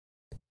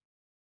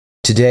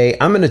Today,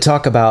 I'm going to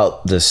talk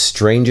about the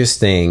strangest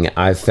thing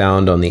I've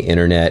found on the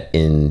internet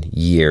in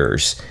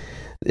years.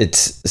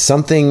 It's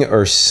something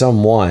or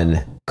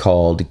someone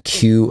called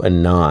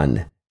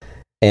QAnon.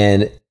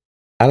 And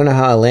I don't know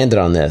how I landed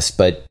on this,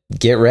 but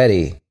get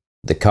ready.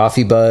 The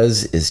coffee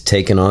buzz is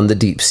taking on the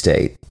deep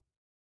state.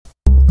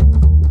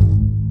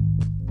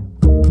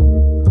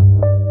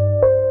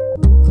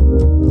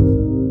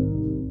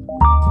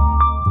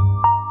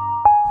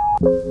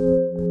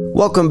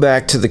 Welcome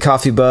back to the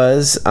Coffee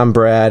Buzz. I'm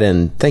Brad,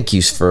 and thank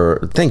you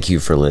for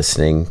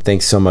listening.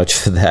 Thanks so much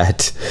for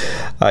that.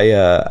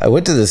 I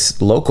went to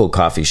this local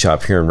coffee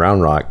shop here in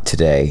Round Rock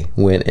today.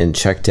 Went and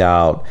checked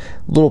out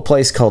a little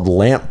place called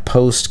Lamp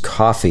Post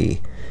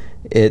Coffee.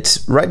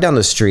 It's right down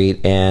the street,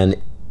 and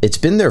it's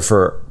been there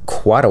for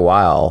quite a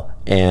while.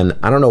 And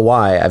I don't know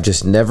why. I've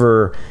just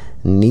never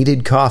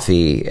needed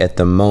coffee at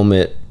the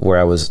moment where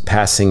I was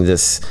passing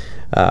this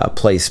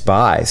place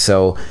by.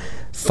 So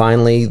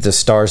finally, the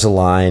stars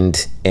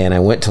aligned, and I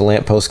went to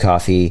Lamppost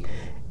Coffee,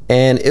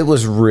 and it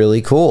was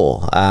really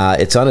cool.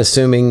 It's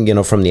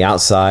unassuming, from the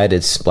outside.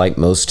 It's like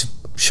most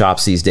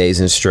shops these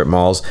days in strip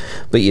malls,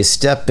 but you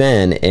step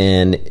in,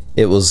 and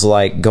it was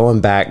like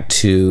going back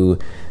to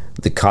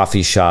the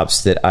coffee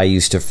shops that I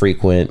used to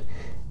frequent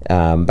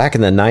back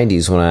in the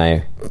 90s when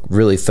I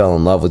really fell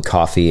in love with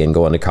coffee and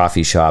going to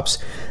coffee shops.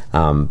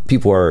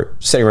 People were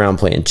sitting around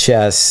playing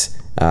chess.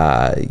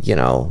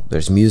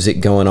 There's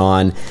music going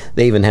on.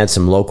 They even had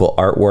some local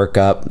artwork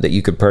up that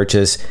you could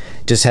purchase.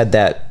 Just had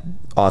that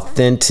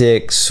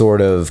authentic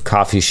sort of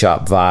coffee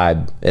shop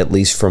vibe, at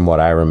least from what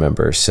I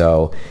remember.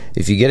 So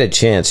if you get a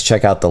chance,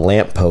 check out the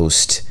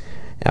Lamppost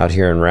out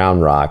here in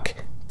Round Rock.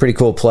 Pretty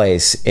cool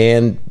place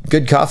and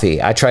good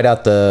coffee. I tried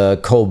out the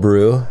cold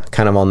brew,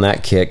 kind of on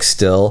that kick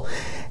still,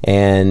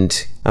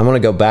 and I'm going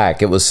to go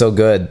back. It was so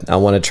good. I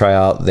want to try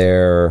out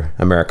their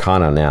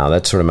Americano now.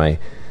 That's sort of my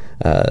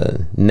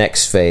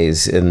next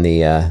phase in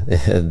the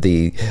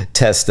the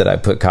test that I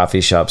put coffee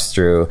shops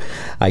through.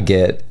 I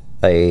get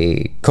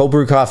a cold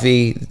brew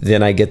coffee,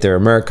 then I get their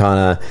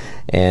Americana,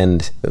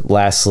 and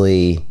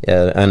lastly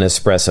an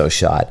espresso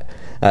shot.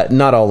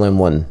 Not all in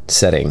one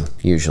setting.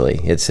 Usually,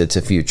 it's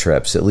a few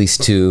trips, at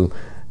least two,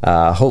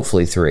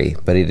 hopefully three.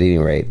 But at any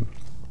rate,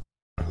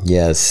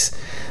 yes.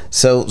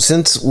 So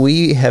since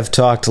we have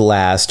talked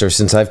last, or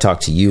since I've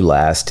talked to you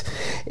last,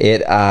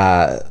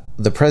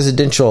 the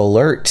presidential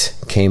alert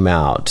came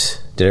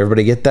out. Did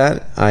everybody get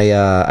that?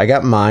 I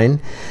got mine,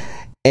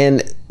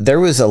 and there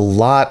was a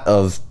lot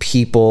of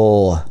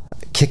people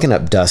kicking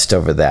up dust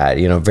over that.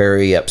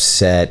 Very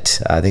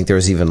upset. I think there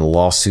was even a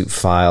lawsuit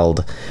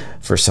filed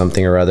for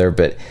something or other.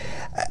 But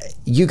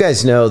you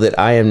guys know that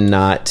I am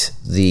not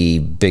the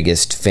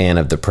biggest fan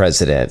of the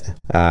president.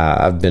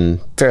 I've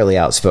been fairly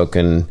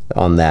outspoken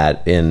on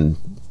that in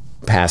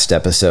past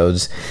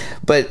episodes,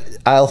 but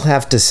I'll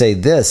have to say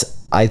this: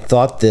 I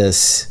thought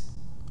this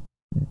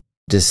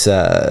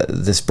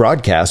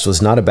broadcast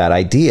was not a bad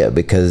idea,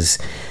 because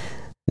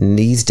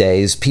these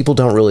days people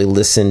don't really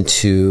listen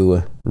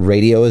to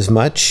radio as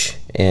much,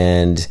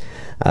 and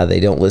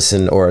they don't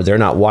listen, or they're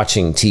not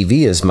watching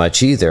TV as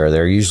much either.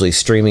 They're usually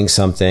streaming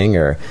something,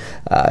 or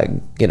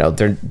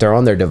they're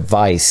on their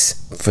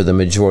device for the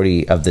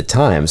majority of the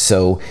time.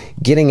 So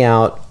getting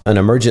out an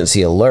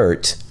emergency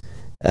alert,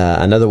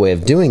 another way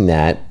of doing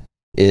that,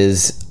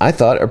 is, I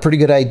thought, a pretty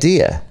good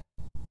idea.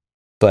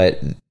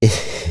 But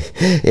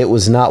it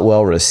was not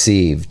well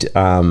received.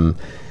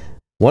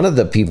 One of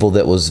the people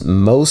that was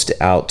most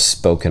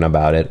outspoken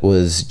about it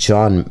was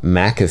John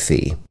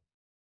McAfee.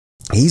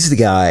 He's the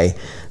guy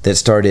that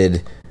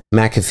started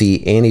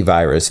McAfee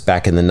Antivirus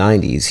back in the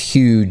 90s.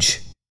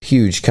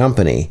 Huge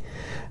company.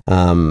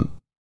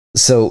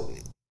 So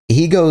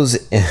he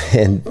goes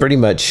and pretty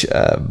much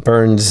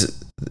burns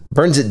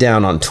it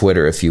down on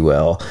Twitter, if you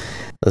will.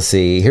 Let's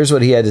see. Here's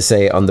what he had to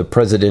say on the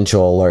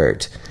presidential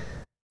alert.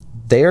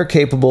 They are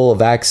capable of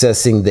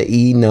accessing the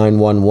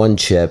E911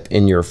 chip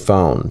in your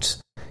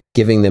phones,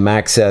 giving them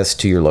access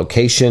to your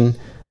location,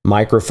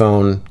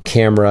 microphone,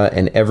 camera,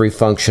 and every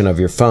function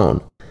of your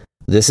phone.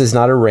 This is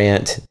not a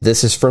rant.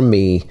 This is from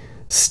me,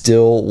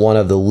 still one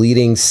of the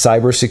leading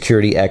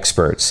cybersecurity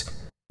experts.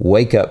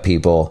 Wake up,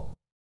 people.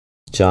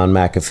 John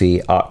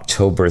McAfee,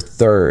 October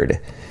 3rd.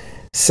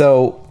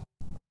 So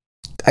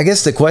I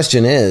guess the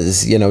question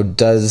is,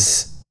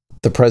 does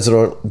the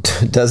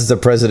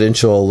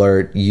presidential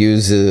alert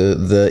use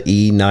the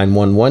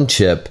E911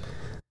 chip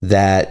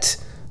that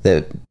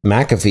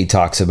McAfee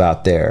talks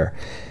about there?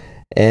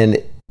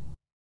 And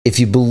if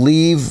you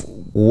believe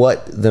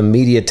what the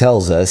media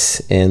tells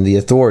us and the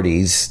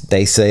authorities,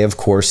 they say, of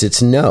course,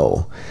 it's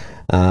no.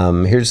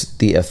 Here's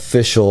the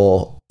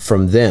official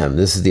from them.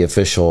 This is the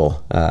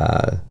official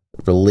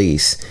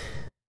release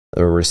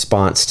or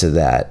response to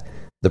that.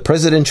 The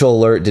presidential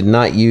alert did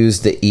not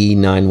use the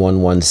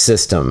E911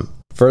 system.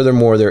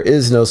 Furthermore, there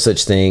is no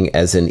such thing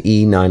as an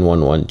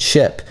E911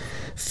 chip.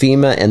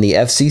 FEMA and the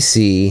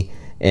FCC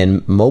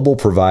and mobile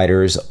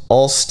providers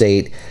all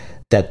state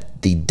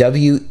that the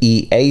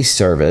WEA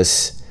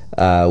service,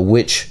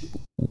 which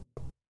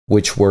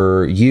which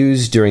were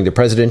used during the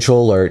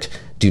presidential alert,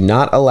 do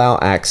not allow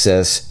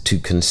access to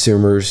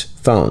consumers'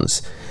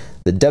 phones.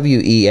 The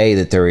WEA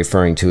that they're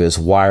referring to is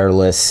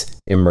wireless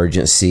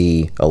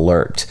emergency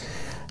alert.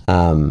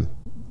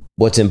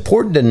 What's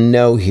important to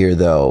know here,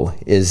 though,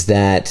 is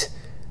that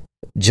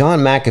John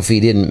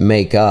McAfee didn't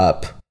make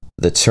up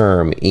the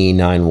term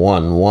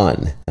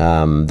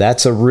E911.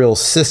 That's a real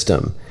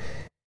system.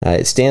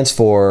 It stands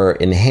for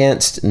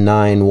Enhanced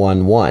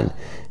 911.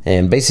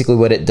 And basically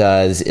what it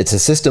does, it's a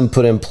system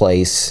put in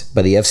place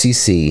by the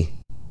FCC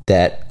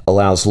that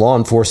allows law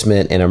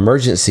enforcement and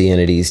emergency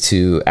entities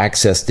to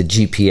access the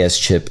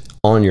GPS chip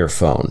on your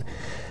phone.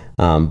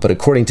 But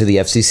according to the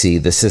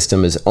FCC, the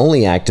system is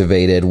only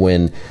activated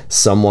when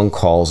someone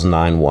calls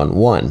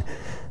 911.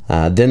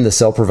 Then the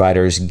cell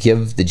providers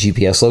give the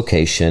GPS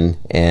location,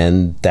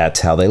 and that's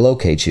how they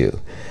locate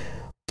you.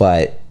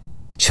 But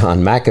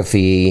John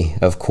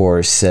McAfee, of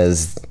course,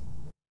 says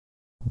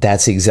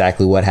that's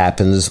exactly what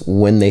happens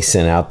when they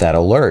send out that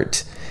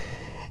alert.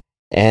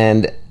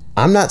 And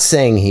I'm not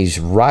saying he's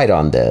right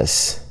on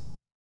this,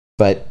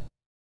 but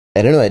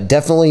I don't know, it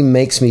definitely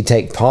makes me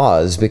take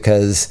pause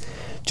because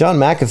John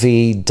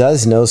McAfee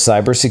does know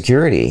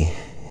cybersecurity.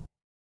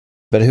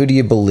 But who do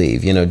you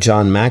believe? You know,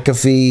 John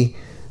McAfee,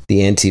 the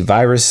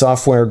antivirus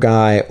software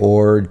guy,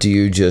 or do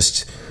you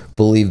just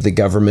believe the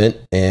government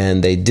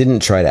and they didn't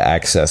try to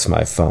access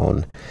my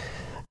phone?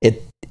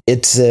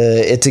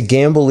 It's a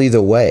gamble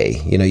either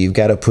way. You know, you've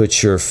got to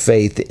put your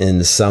faith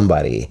in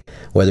somebody,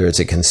 whether it's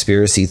a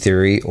conspiracy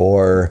theory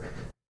or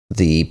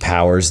the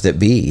powers that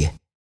be.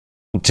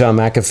 John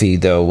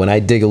McAfee, though, when I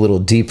dig a little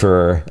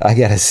deeper, I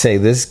gotta say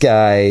this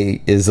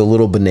guy is a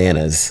little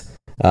bananas.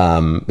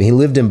 He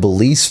lived in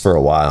Belize for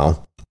a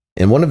while,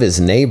 and one of his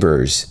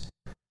neighbors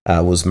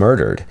was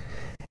murdered,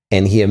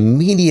 and he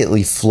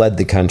immediately fled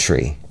the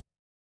country.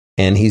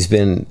 And he's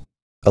been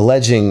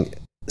alleging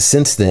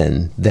since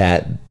then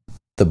that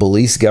the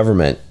Belize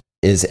government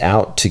is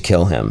out to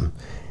kill him.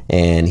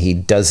 And he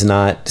does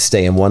not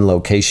stay in one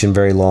location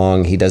very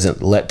long. He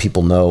doesn't let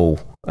people know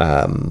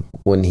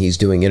when he's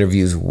doing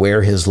interviews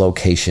where his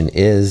location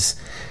is.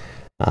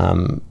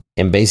 And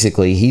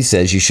basically, he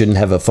says you shouldn't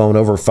have a phone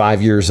over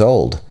 5 years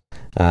old,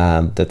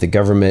 that the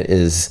government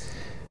is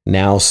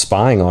now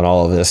spying on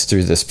all of this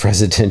through this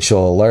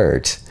presidential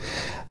alert.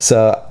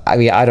 So, I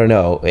mean, I don't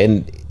know.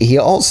 And he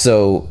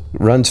also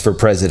runs for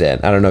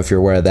president. I don't know if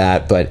you're aware of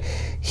that, but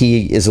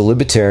he is a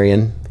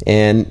libertarian,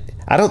 and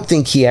I don't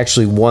think he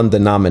actually won the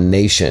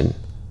nomination.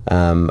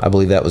 I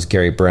believe that was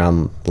Gary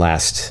Brown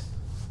last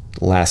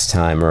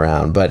time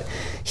around, but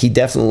he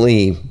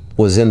definitely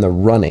was in the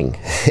running.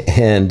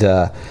 And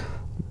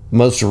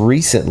most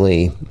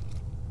recently,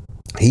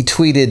 he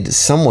tweeted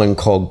someone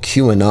called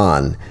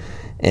QAnon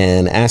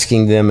and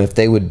asking them if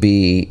they would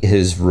be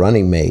his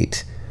running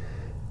mate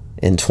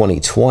in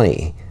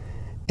 2020.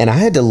 And I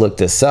had to look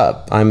this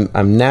up.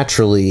 I'm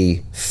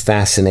naturally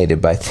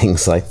fascinated by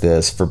things like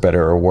this, for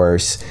better or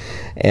worse.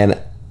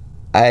 And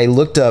I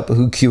looked up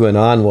who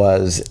QAnon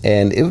was,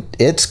 and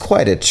it's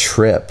quite a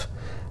trip.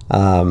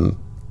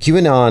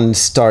 QAnon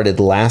started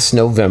last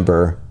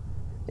November,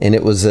 and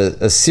it was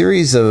a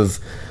series of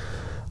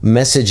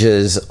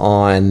messages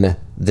on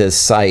this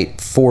site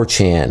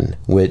 4chan,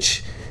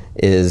 which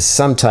is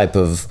some type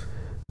of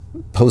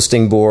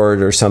posting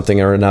board or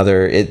something or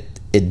another.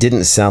 It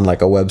didn't sound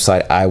like a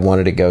website I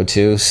wanted to go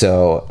to,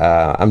 so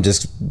I'm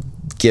just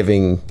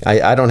giving...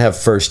 I don't have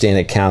first-hand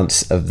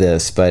accounts of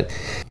this, but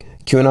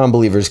QAnon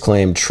believers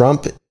claim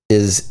Trump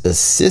is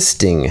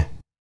assisting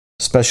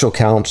Special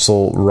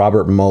Counsel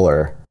Robert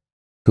Mueller,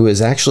 who is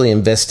actually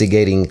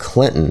investigating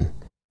Clinton.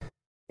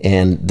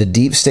 And the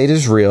deep state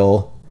is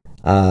real.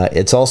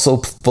 It's also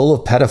full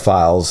of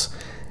pedophiles,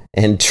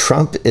 and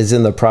Trump is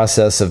in the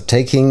process of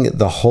taking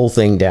the whole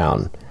thing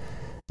down.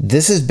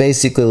 This is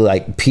basically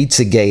like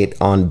Pizzagate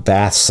on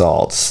bath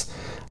salts.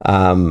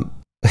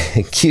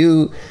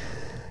 Q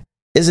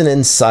is an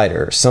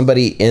insider,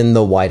 somebody in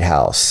the White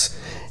House.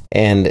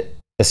 And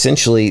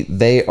essentially,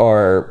 they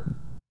are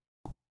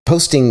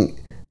posting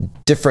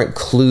different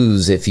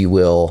clues, if you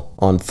will,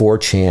 on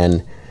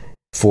 4chan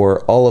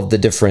for all of the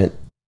different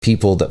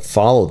people that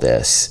follow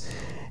this.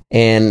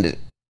 And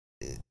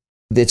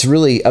it's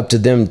really up to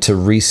them to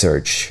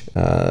research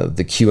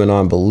the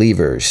QAnon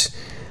believers.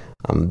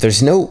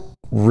 There's no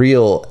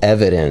real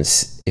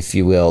evidence, if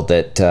you will,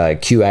 that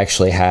Q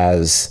actually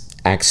has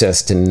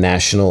access to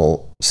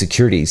national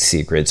security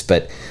secrets,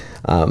 but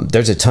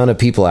there's a ton of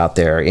people out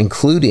there,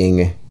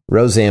 including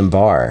Roseanne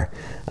Barr.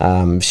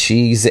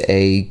 She's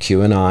a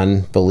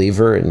QAnon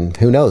believer, and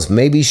who knows,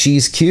 maybe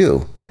she's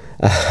Q.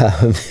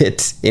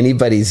 It's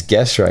anybody's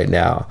guess right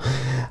now.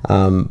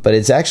 But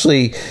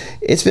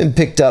it's been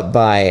picked up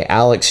by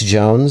Alex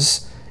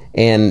Jones,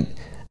 and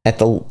at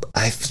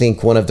I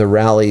think one of the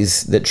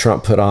rallies that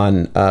Trump put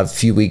on a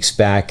few weeks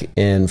back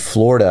in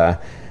Florida,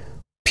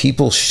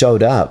 people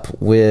showed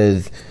up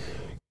with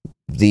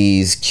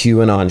these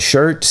QAnon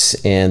shirts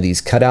and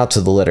these cutouts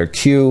of the letter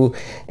Q.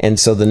 And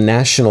so the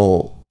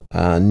national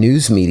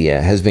news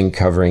media has been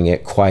covering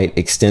it quite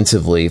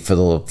extensively for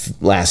the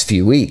last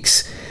few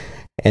weeks.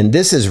 And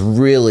this has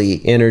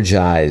really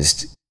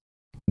energized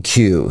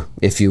Q,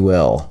 if you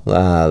will.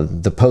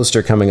 The posts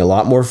are coming a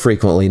lot more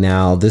frequently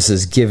now. This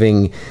is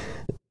giving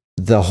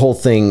the whole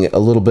thing a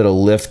little bit of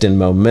lift and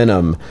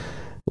momentum,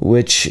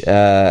 which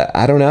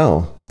I don't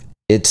know.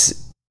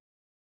 It's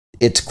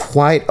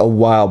quite a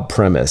wild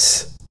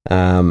premise.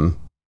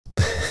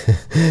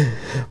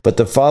 But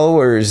the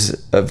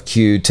followers of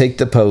Q take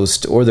the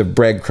post or the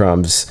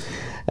breadcrumbs,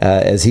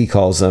 as he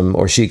calls them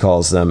or she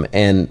calls them,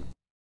 and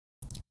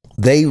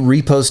they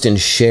repost and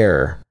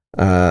share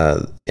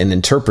and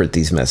interpret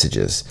these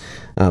messages.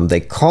 They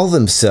call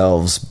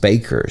themselves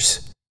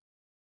bakers,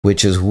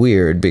 which is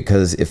weird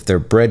because if they're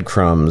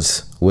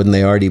breadcrumbs, wouldn't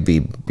they already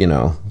be,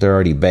 they're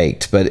already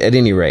baked? But at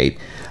any rate,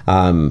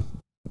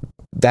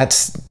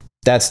 that's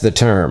the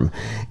term.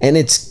 And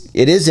it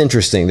is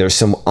interesting. There's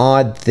some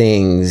odd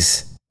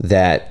things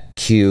that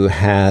Q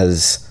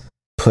has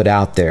put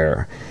out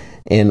there.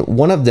 And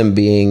one of them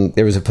being,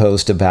 there was a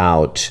post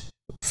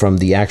from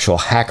the actual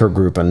hacker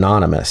group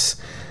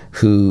Anonymous,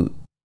 who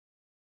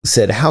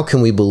said, how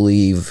can we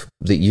believe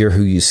that you're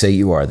who you say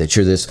you are, that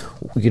you're this,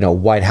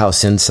 White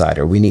House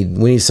insider? We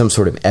need some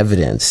sort of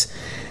evidence.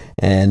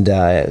 And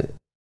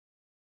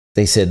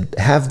they said,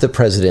 have the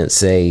president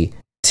say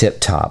tip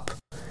top.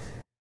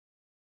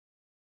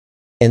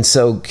 And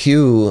so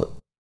Q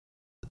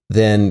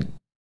then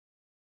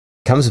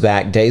comes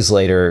back days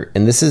later,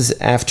 and this is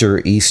after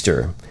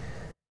Easter.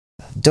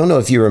 Don't know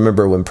if you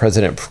remember when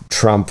President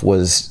Trump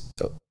was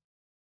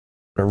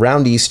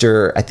around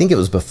Easter. I think it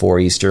was before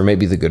Easter,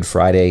 maybe the Good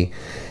Friday.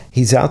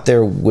 He's out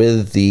there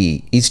with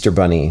the Easter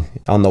Bunny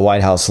on the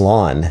White House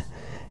lawn,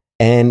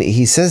 and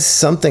he says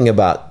something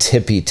about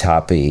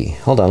tippy-toppy.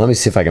 Hold on, let me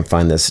see if I can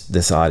find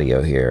this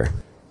audio here.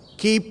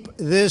 Keep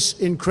this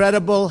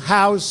incredible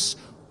house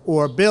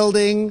or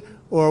building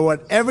or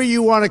whatever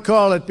you want to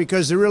call it,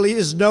 because there really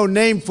is no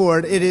name for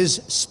it. It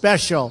is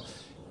special.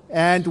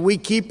 And we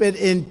keep it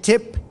in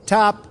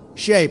tip-top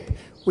shape.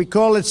 We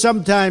call it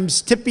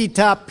sometimes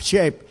tippy-top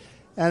shape.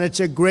 And it's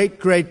a great,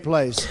 great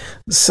place.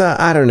 So,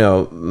 I don't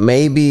know.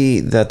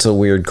 Maybe that's a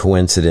weird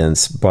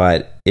coincidence,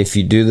 but if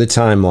you do the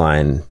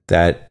timeline,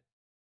 that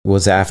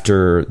was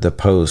after the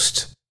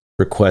post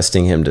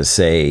requesting him to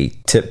say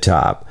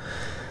tip-top.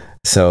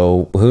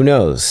 So, who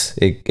knows?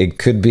 It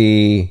could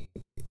be,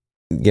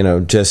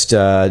 just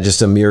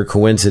a mere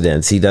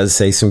coincidence. He does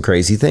say some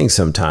crazy things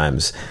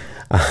sometimes.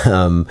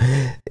 And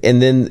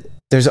then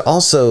there's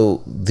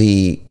also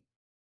the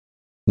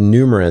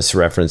numerous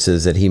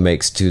references that he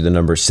makes to the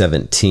number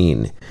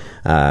 17.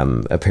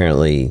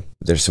 Apparently,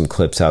 there's some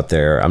clips out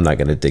there. I'm not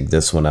going to dig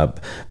this one up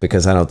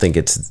because I don't think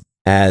it's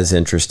as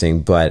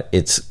interesting, but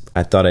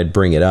I thought I'd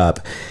bring it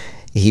up.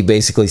 He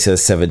basically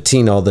says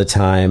 17 all the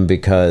time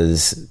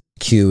because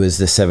Q is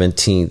the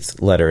 17th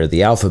letter of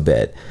the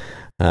alphabet.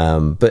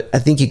 But I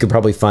think you could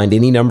probably find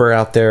any number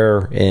out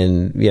there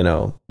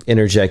and,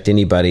 interject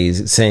anybody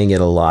saying it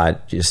a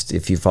lot, just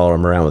if you follow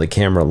him around with a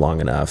camera long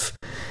enough.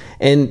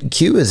 And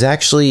Q has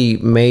actually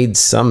made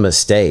some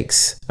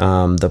mistakes.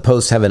 The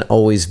posts haven't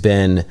always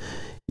been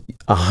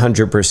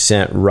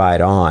 100%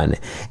 right on.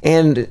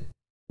 And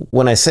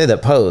when I say the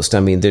post, I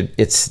mean,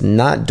 it's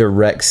not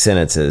direct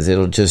sentences.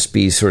 It'll just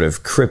be sort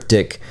of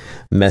cryptic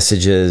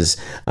messages.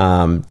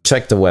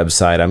 Check the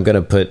website. I'm going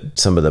to put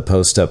some of the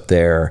post up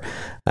there.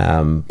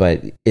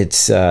 But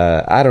it's,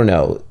 I don't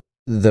know.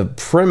 The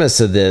premise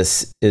of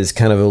this is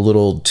kind of a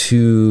little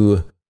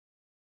too,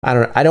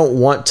 I don't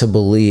want to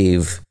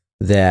believe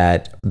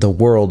that the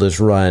world is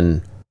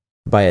run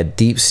by a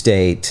deep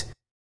state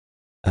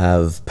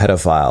of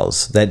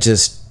pedophiles.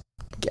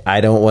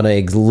 I don't want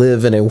to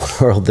live in a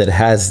world that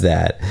has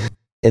that.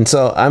 And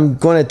so I'm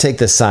going to take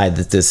the side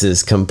that this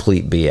is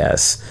complete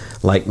BS.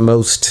 Like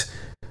most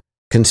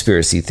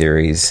conspiracy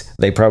theories,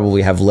 they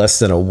probably have less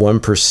than a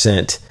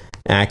 1%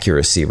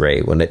 accuracy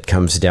rate when it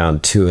comes down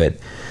to it.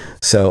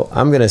 So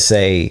I'm going to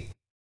say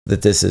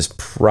that this is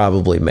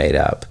probably made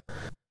up.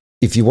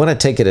 If you want to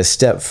take it a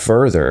step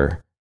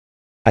further,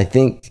 I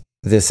think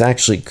this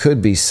actually could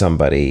be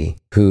somebody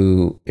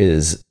who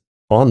is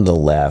on the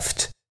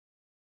left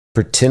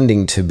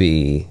pretending to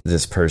be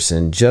this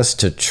person just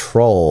to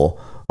troll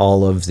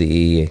all of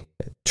the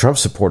Trump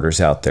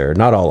supporters out there.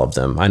 Not all of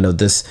them. I know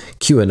this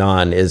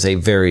QAnon is a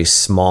very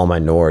small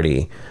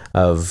minority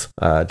of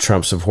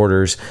Trump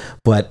supporters,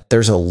 but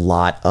there's a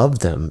lot of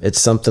them. It's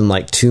something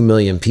like 2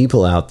 million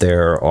people out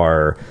there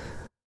are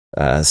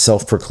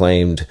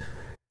self-proclaimed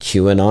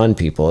QAnon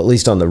people, at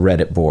least on the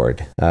Reddit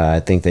board. I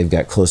think they've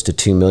got close to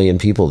 2 million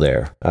people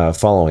there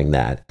following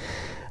that.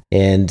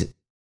 And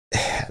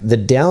the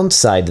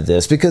downside to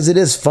this, because it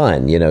is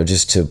fun,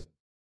 just to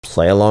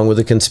play along with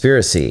a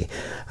conspiracy,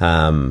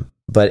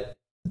 but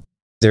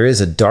there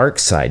is a dark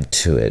side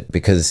to it,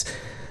 because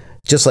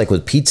just like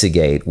with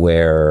Pizzagate,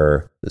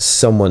 where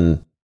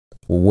someone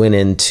went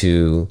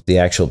into the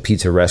actual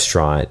pizza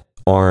restaurant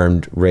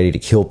armed, ready to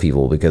kill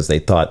people because they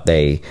thought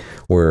they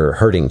were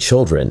hurting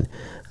children.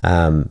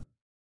 The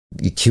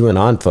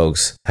QAnon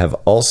folks have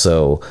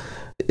also,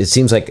 it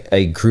seems like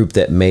a group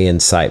that may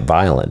incite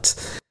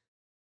violence.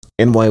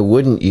 And why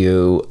wouldn't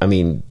you? I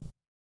mean,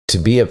 to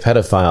be a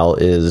pedophile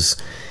is,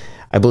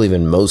 I believe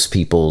in most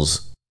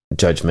people's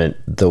judgment,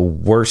 the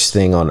worst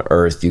thing on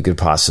earth you could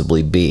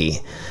possibly be.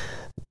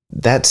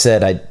 That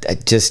said, I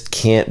just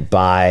can't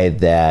buy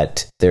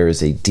that there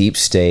is a deep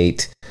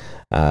state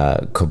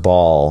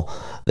cabal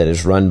that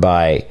is run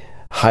by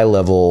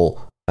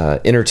high-level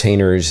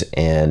entertainers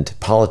and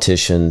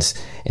politicians,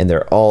 and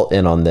they're all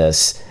in on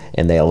this,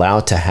 and they allow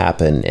it to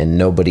happen, and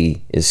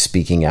nobody is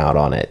speaking out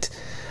on it.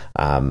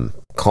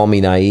 Call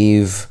me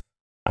naive.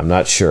 I'm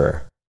not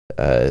sure.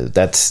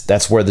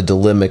 That's where the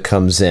dilemma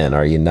comes in.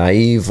 Are you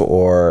naive,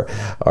 or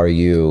are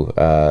you,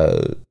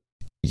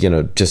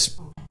 just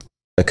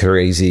a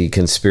crazy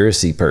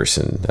conspiracy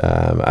person?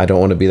 I don't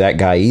want to be that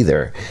guy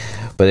either,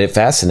 but it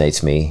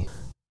fascinates me.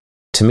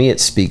 To me, it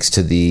speaks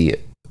to the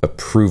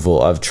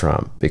approval of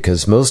Trump,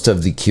 because most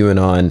of the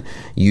QAnon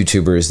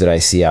YouTubers that I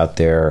see out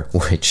there,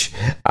 which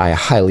I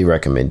highly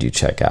recommend you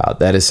check out,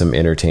 that is some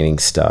entertaining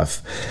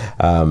stuff.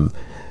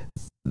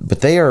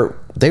 But they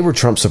were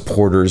Trump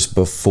supporters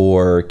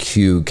before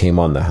Q came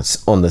on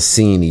the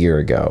scene a year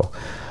ago.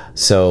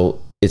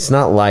 So it's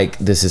not like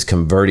this is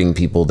converting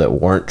people that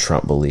weren't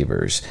Trump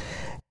believers.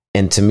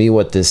 And to me,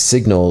 what this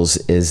signals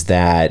is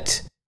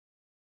that,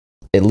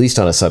 at least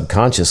on a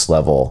subconscious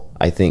level,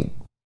 I think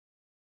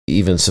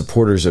even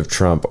supporters of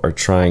Trump are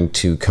trying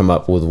to come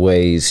up with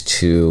ways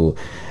to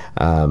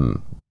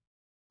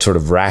sort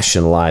of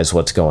rationalize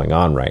what's going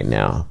on right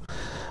now.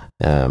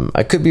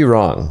 I could be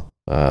wrong.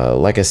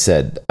 Like I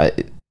said,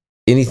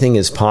 anything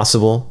is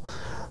possible.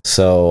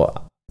 So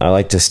I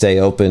like to stay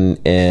open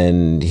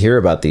and hear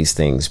about these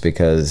things,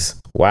 because,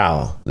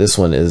 wow,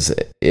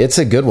 it's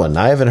a good one.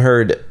 I haven't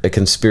heard a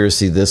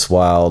conspiracy this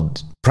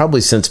wild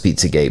probably since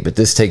Pizzagate, but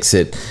this takes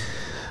it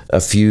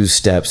a few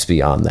steps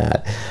beyond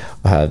that.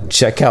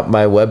 Check out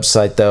my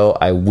website, though.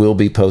 I will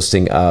be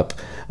posting up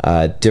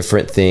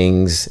different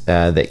things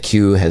that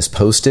Q has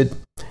posted.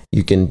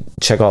 You can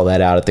check all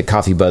that out at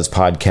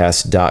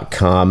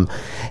thecoffeebuzzpodcast.com.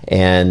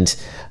 And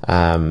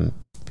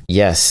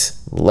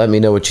yes, let me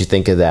know what you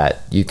think of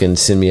that. You can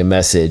send me a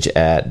message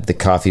at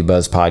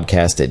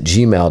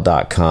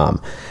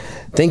thecoffeebuzzpodcast@gmail.com.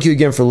 Thank you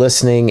again for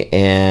listening,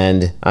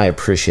 and I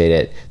appreciate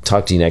it.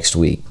 Talk to you next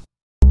week.